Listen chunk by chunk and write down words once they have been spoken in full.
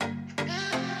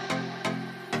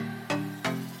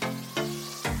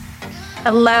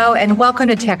Hello, and welcome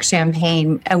to Tech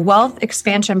Champagne, a wealth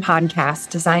expansion podcast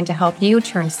designed to help you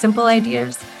turn simple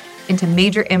ideas into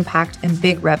major impact and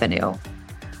big revenue.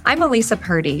 I'm Elisa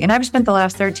Purdy, and I've spent the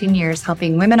last 13 years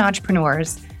helping women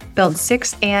entrepreneurs build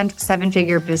 6- and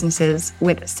 7-figure businesses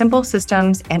with simple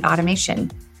systems and automation.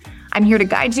 I'm here to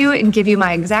guide you and give you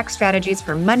my exact strategies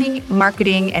for money,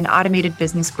 marketing, and automated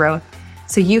business growth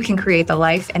so you can create the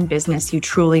life and business you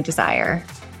truly desire.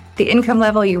 The income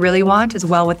level you really want is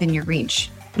well within your reach.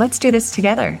 Let's do this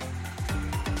together.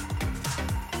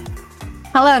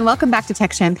 Hello, and welcome back to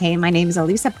Tech Champagne. My name is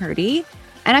Elisa Purdy,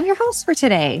 and I'm your host for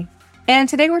today. And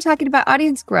today we're talking about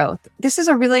audience growth. This is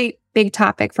a really big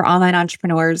topic for online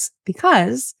entrepreneurs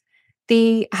because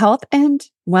the health and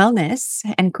wellness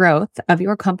and growth of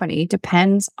your company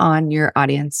depends on your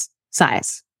audience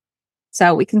size.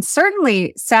 So we can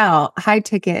certainly sell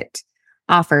high-ticket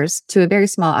offers to a very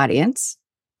small audience.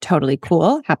 Totally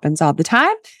cool. Happens all the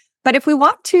time. But if we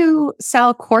want to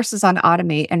sell courses on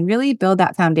Automate and really build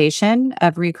that foundation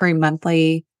of recurring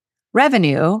monthly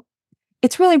revenue,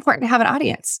 it's really important to have an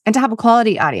audience and to have a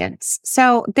quality audience.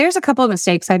 So there's a couple of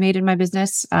mistakes I made in my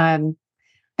business. I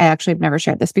actually have never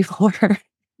shared this before.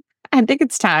 I think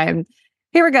it's time.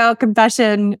 Here we go,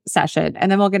 confession session,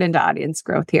 and then we'll get into audience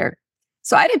growth here.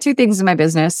 So I did two things in my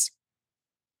business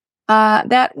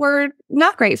that were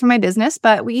not great for my business,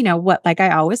 but like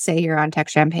I always say here on Tech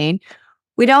Champagne,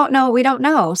 we don't know what we don't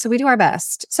know. So we do our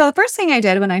best. So the first thing I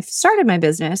did when I started my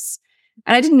business,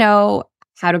 and I didn't know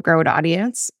how to grow an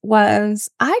audience, was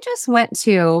I just went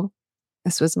to,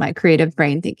 this was my creative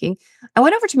brain thinking, I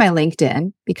went over to my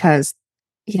LinkedIn because,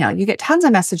 you get tons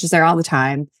of messages there all the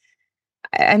time.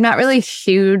 I'm not really a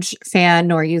huge fan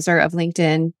nor user of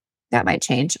LinkedIn. That might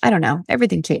change. I don't know.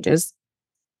 Everything changes.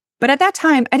 But at that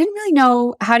time, I didn't really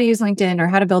know how to use LinkedIn or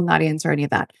how to build an audience or any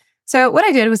of that. So what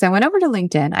I did was I went over to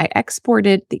LinkedIn. I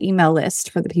exported the email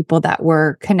list for the people that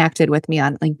were connected with me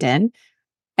on LinkedIn.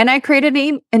 And I created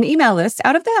an email list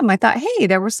out of them. I thought, hey,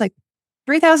 there was like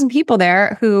 3,000 people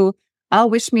there who all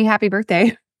wished me happy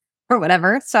birthday or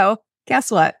whatever. So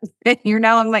guess what? You're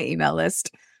now on my email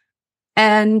list.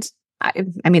 And I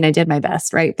did my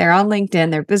best, right? They're on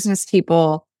LinkedIn. They're business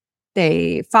people.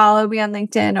 They follow me on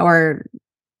LinkedIn or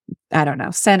I don't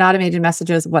know, send automated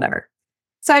messages, whatever.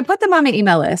 So I put them on my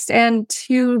email list. And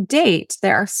to date,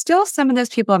 there are still some of those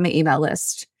people on my email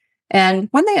list. And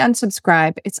when they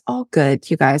unsubscribe, it's all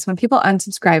good, you guys. When people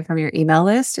unsubscribe from your email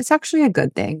list, it's actually a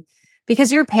good thing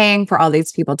because you're paying for all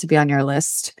these people to be on your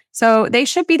list. So they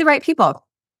should be the right people.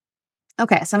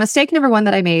 Okay, so mistake number one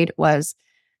that I made was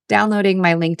downloading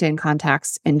my LinkedIn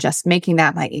contacts and just making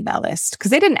that my email list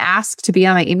because they didn't ask to be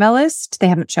on my email list. They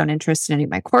haven't shown interest in any of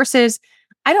my courses.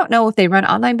 I don't know if they run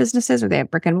online businesses or they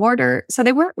have brick and mortar. So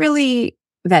they weren't really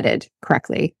vetted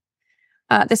correctly.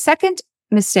 The second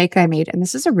mistake I made, and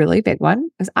this is a really big one,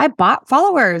 is I bought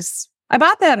followers. I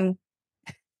bought them.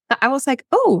 I was like,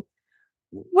 oh,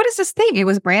 what is this thing? It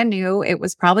was brand new. It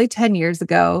was probably 10 years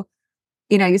ago.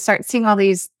 You start seeing all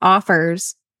these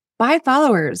offers. Buy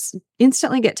followers.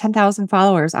 Instantly get 10,000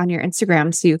 followers on your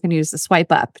Instagram so you can use the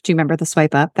swipe up. Do you remember the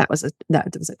swipe up? That was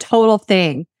a total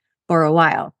thing for a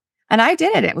while. And I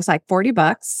did it. It was like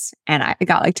 $40 and I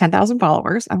got like 10,000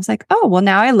 followers. I was like, oh, well,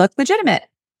 now I look legitimate.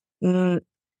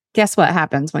 Guess what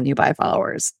happens when you buy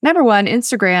followers? Number one,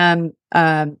 Instagram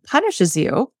punishes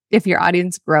you if your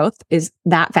audience growth is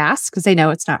that fast because they know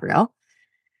it's not real.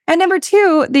 And number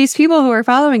two, these people who are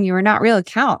following you are not real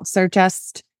accounts. They're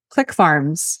just click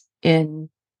farms in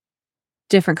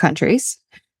different countries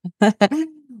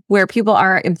where people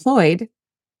are employed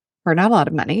for not a lot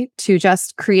of money to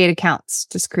just create accounts,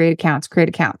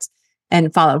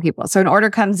 and follow people. So an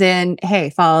order comes in, hey,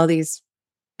 follow these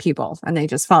people, and they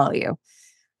just follow you.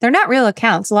 They're not real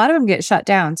accounts. A lot of them get shut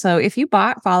down. So if you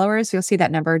bought followers, you'll see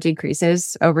that number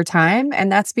decreases over time.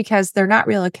 And that's because they're not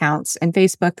real accounts, and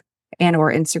Facebook and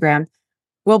or Instagram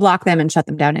will block them and shut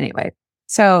them down anyway.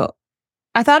 So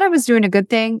I thought I was doing a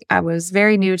good thing. I was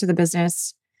very new to the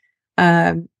business.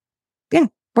 We're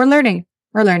learning.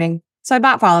 So I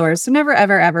bought followers. So never,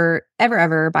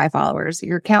 ever buy followers.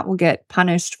 Your account will get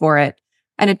punished for it.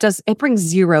 And it brings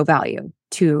zero value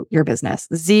to your business.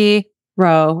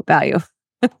 Zero value.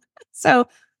 So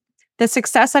the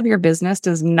success of your business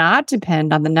does not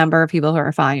depend on the number of people who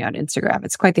are following you on Instagram.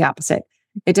 It's quite the opposite.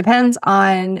 It depends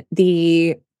on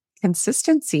the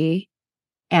consistency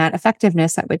and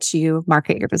effectiveness at which you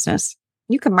market your business.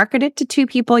 You can market it to 2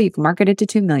 people. You can market it to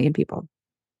 2 million people.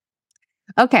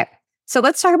 Okay. So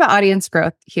let's talk about audience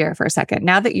growth here for a second.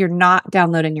 Now that you're not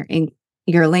downloading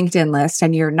your LinkedIn list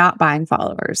and you're not buying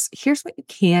followers, here's what you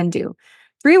can do.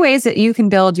 3 ways that you can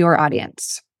build your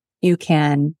audience. You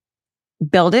can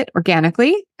build it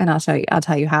organically, and I'll tell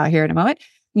you how here in a moment.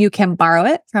 You can borrow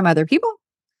it from other people,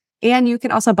 and you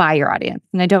can also buy your audience.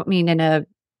 And I don't mean in a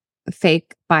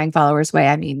fake buying followers way.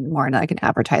 I mean more in like an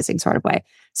advertising sort of way.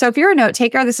 So if you're a note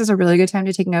taker, this is a really good time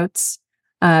to take notes.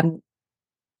 I'm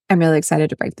really excited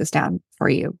to break this down for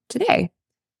you today.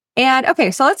 And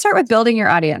okay, so let's start with building your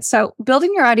audience. So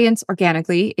building your audience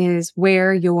organically is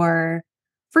where your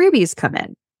freebies come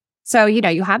in. So,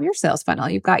 you have your sales funnel,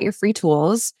 you've got your free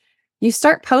tools. You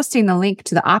start posting the link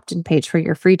to the opt-in page for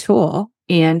your free tool,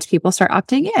 and people start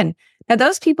opting in. Now,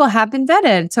 those people have been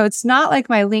vetted. So it's not like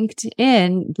my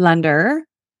LinkedIn lender.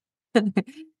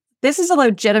 This is a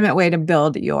legitimate way to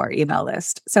build your email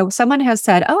list. So someone has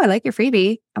said, oh, I like your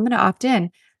freebie, I'm going to opt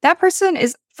in. That person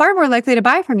is far more likely to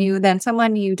buy from you than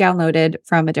someone you downloaded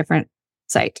from a different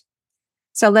site.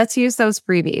 So let's use those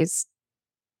freebies.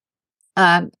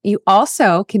 You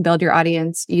also can build your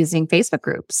audience using Facebook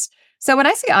groups. So when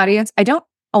I say audience, I don't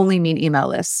only mean email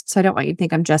lists. So I don't want you to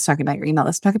think I'm just talking about your email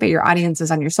list. Talk about your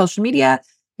audiences on your social media,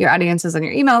 your audiences on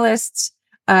your email lists,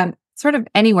 sort of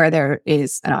anywhere there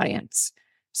is an audience.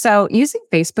 So using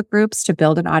Facebook groups to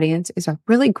build an audience is a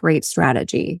really great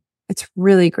strategy. It's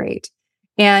really great.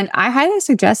 And I highly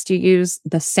suggest you use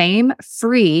the same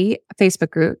free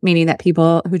Facebook group, meaning that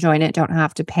people who join it don't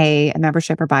have to pay a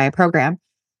membership or buy a program,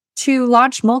 to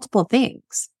launch multiple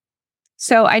things.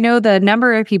 So I know the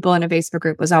number of people in a Facebook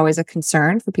group was always a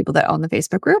concern for people that own the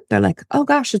Facebook group. They're like, oh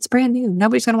gosh, it's brand new.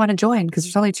 Nobody's going to want to join because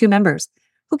there's only 2 members.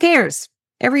 Who cares?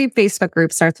 Every Facebook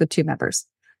group starts with 2 members.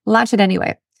 Launch it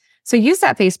anyway. So use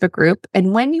that Facebook group.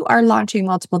 And when you are launching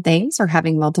multiple things or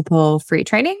having multiple free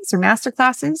trainings or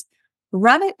masterclasses,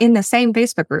 run it in the same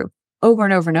Facebook group over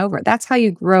and over and over. That's how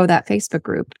you grow that Facebook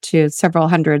group to several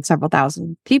hundred, several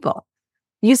thousand people.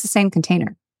 Use the same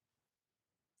container.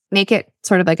 Make it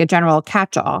sort of like a general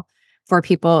catch-all for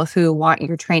people who want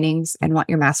your trainings and want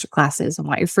your masterclasses and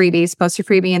want your freebies. Post your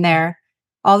freebie in there,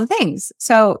 all the things.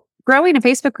 So growing a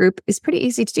Facebook group is pretty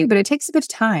easy to do, but it takes a bit of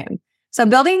time. So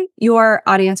building your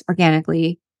audience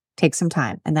organically takes some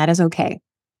time, and that is okay.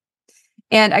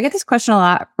 And I get this question a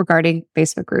lot regarding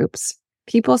Facebook groups.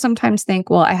 People sometimes think,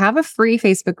 well, I have a free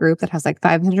Facebook group that has like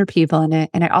 500 people in it,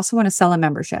 and I also want to sell a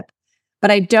membership. But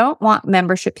I don't want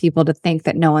membership people to think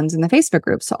that no one's in the Facebook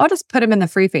group. So I'll just put them in the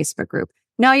free Facebook group.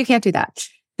 No, you can't do that.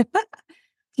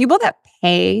 People that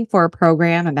pay for a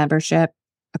program, a membership,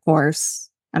 a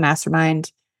course, a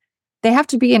mastermind, they have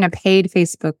to be in a paid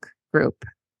Facebook group.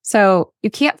 So you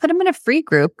can't put them in a free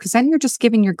group because then you're just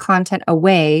giving your content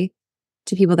away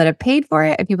to people that have paid for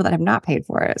it and people that have not paid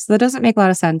for it. So that doesn't make a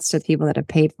lot of sense to the people that have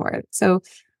paid for it. So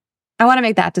I want to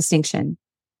make that distinction.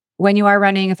 When you are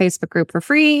running a Facebook group for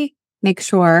free, make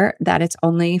sure that it's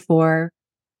only for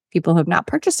people who have not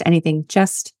purchased anything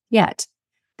just yet.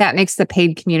 That makes the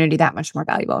paid community that much more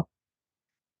valuable.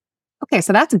 Okay,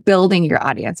 so that's building your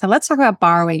audience. Now let's talk about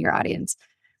borrowing your audience.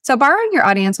 So borrowing your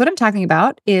audience, what I'm talking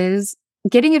about is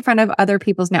getting in front of other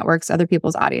people's networks, other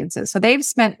people's audiences. So they've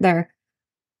spent their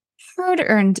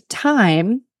hard-earned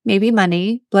time, maybe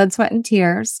money, blood, sweat, and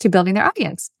tears to building their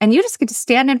audience. And you just get to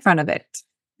stand in front of it.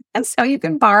 And so you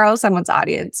can borrow someone's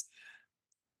audience.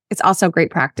 It's also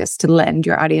great practice to lend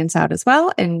your audience out as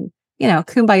well. And,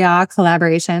 kumbaya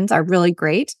collaborations are really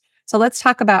great. So let's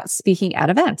talk about speaking at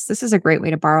events. This is a great way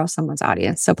to borrow someone's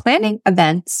audience. So planning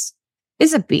events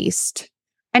is a beast.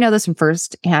 I know this from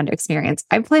firsthand experience.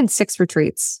 I've planned 6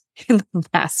 retreats in the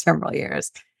last several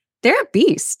years. They're a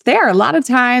beast. They are a lot of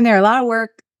time. They're a lot of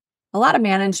work, a lot of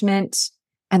management.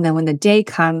 And then when the day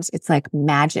comes, it's like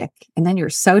magic. And then you're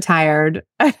so tired.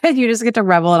 You just get to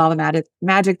revel in all the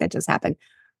magic that just happened.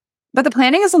 But the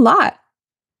planning is a lot.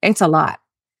 It's a lot.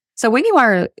 So when you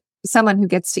are someone who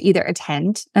gets to either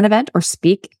attend an event or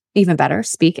speak, even better,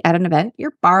 speak at an event,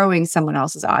 you're borrowing someone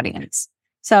else's audience.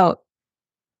 So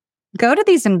go to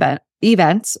these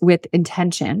events with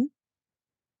intention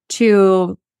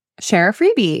to share a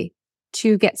freebie,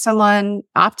 to get someone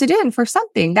opted in for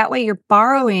something. That way you're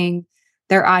borrowing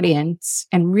their audience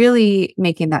and really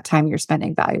making that time you're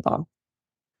spending valuable.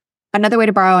 Another way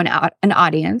to borrow an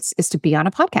audience is to be on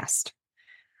a podcast.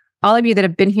 All of you that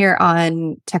have been here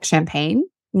on Tech Champagne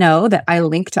know that I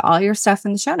link to all your stuff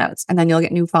in the show notes, and then you'll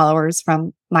get new followers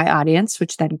from my audience,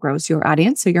 which then grows your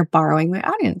audience. So you're borrowing my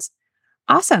audience.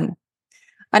 Awesome.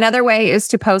 Another way is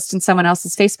to post in someone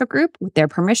else's Facebook group with their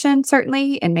permission,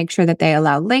 certainly, and make sure that they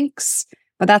allow links.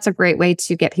 But that's a great way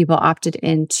to get people opted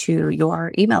into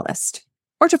your email list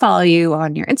or to follow you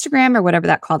on your Instagram or whatever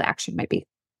that call to action might be.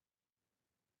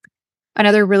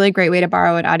 Another really great way to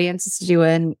borrow an audience is to do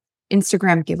an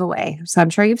Instagram giveaway. So I'm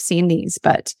sure you've seen these,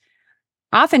 but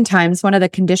oftentimes one of the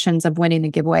conditions of winning the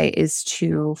giveaway is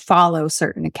to follow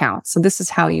certain accounts. So this is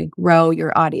how you grow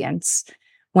your audience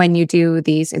when you do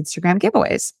these Instagram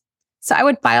giveaways. So I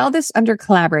would file this under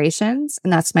collaborations.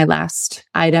 And that's my last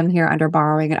item here under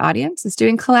borrowing an audience, is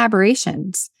doing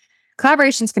collaborations.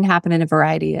 Collaborations can happen in a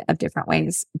variety of different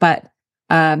ways, but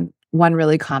one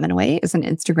really common way is an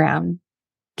Instagram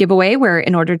giveaway where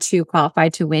in order to qualify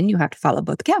to win, you have to follow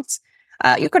both accounts.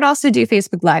 You could also do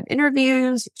Facebook Live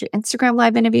interviews, do Instagram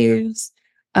Live interviews.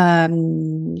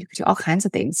 You could do all kinds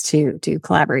of things to do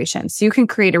collaborations. So you can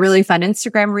create a really fun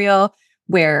Instagram reel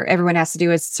where everyone has to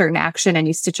do a certain action and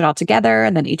you stitch it all together,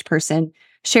 and then each person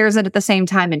shares it at the same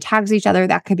time and tags each other.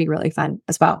 That could be really fun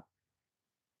as well.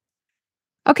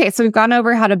 Okay, so we've gone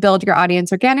over how to build your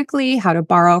audience organically, how to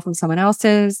borrow from someone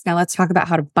else's. Now let's talk about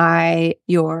how to buy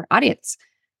your audience.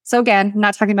 So again, I'm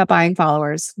not talking about buying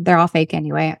followers. They're all fake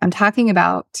anyway. I'm talking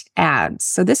about ads.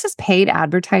 So this is paid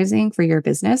advertising for your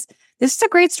business. This is a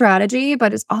great strategy,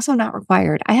 but it's also not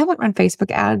required. I haven't run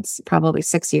Facebook ads probably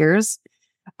 6 years.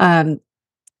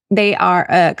 They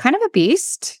are kind of a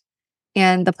beast,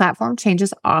 and the platform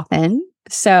changes often.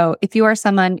 So if you are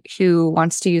someone who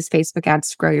wants to use Facebook ads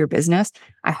to grow your business,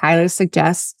 I highly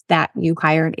suggest that you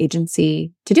hire an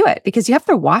agency to do it, because you have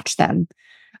to watch them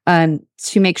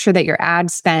to make sure that your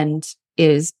ad spend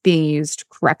is being used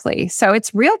correctly. So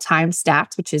it's real-time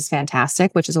stats, which is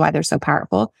fantastic, which is why they're so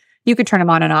powerful. You could turn them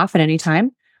on and off at any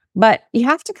time, but you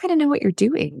have to kind of know what you're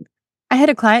doing. I had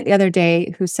a client the other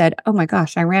day who said, "Oh my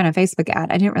gosh, I ran a Facebook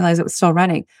ad. I didn't realize it was still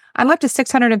running. I'm up to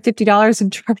 $650 in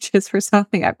charges for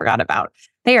something I forgot about."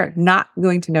 They are not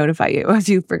going to notify you if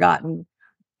you've forgotten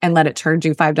and let it charge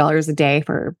you $5 a day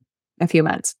for a few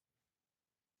months.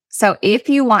 So if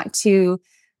you want to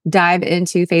dive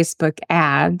into Facebook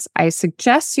ads, I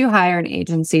suggest you hire an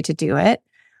agency to do it.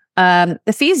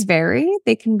 The fees vary.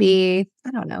 They can be,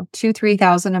 I don't know,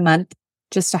 $2,000-$3,000 a month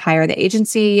just to hire the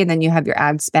agency. And then you have your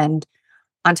ad spend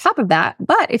on top of that.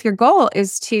 But if your goal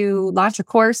is to launch a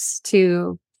course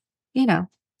to,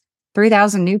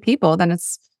 3,000 new people, then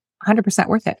it's 100%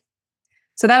 worth it.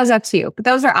 So that is up to you. But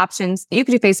those are options. You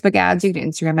can do Facebook ads, you can do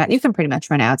Instagram ads. You can pretty much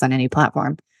run ads on any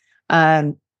platform.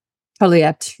 Totally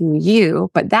up to you.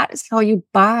 But that is how you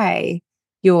buy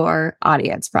your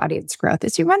audience for audience growth,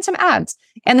 is you run some ads.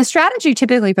 And the strategy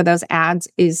typically for those ads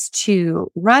is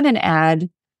to run an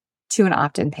ad to an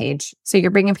opt-in page. So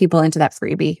you're bringing people into that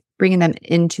freebie, bringing them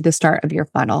into the start of your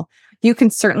funnel. You can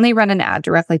certainly run an ad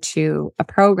directly to a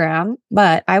program,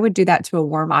 but I would do that to a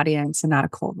warm audience and not a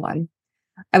cold one.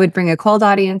 I would bring a cold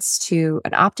audience to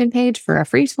an opt-in page for a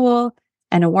free tool,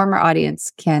 and a warmer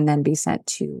audience can then be sent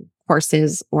to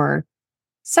courses or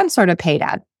some sort of paid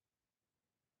ad.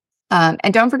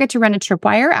 And don't forget to run a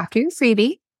tripwire after your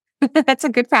freebie. That's a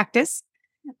good practice.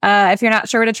 If you're not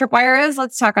sure what a tripwire is,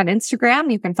 let's talk on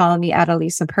Instagram. You can follow me at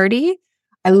Alisa Purdy.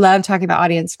 I love talking about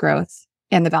audience growth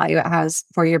and the value it has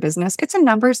for your business. It's a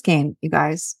numbers game, you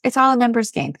guys. It's all a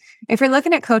numbers game. If you're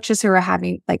looking at coaches who are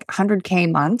having like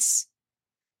 100K months,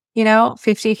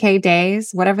 50K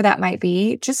days, whatever that might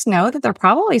be, just know that they're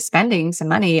probably spending some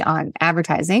money on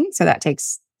advertising. So that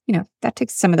takes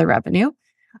some of the revenue.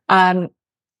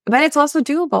 But it's also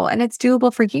doable, and it's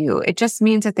doable for you. It just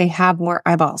means that they have more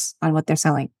eyeballs on what they're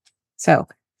selling. So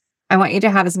I want you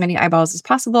to have as many eyeballs as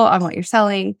possible on what you're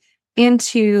selling and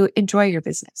to enjoy your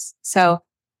business. So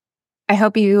I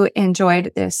hope you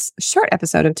enjoyed this short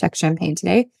episode of Tech Champagne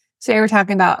today. Today we're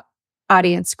talking about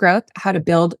audience growth, how to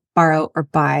build, borrow, or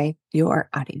buy your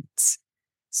audience.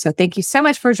 So thank you so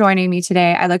much for joining me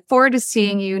today. I look forward to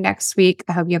seeing you next week.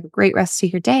 I hope you have a great rest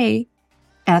of your day,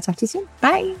 and I'll talk to you soon.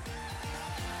 Bye.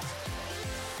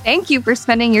 Thank you for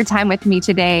spending your time with me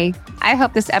today. I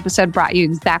hope this episode brought you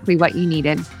exactly what you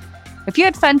needed. If you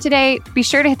had fun today, be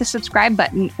sure to hit the subscribe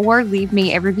button or leave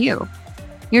me a review.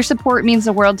 Your support means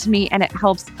the world to me, and it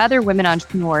helps other women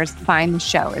entrepreneurs find the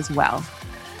show as well.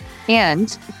 And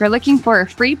if you're looking for a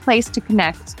free place to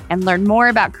connect and learn more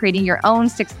about creating your own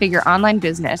six-figure online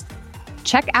business,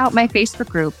 check out my Facebook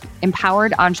group,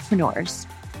 Empowered Entrepreneurs.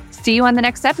 See you on the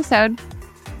next episode.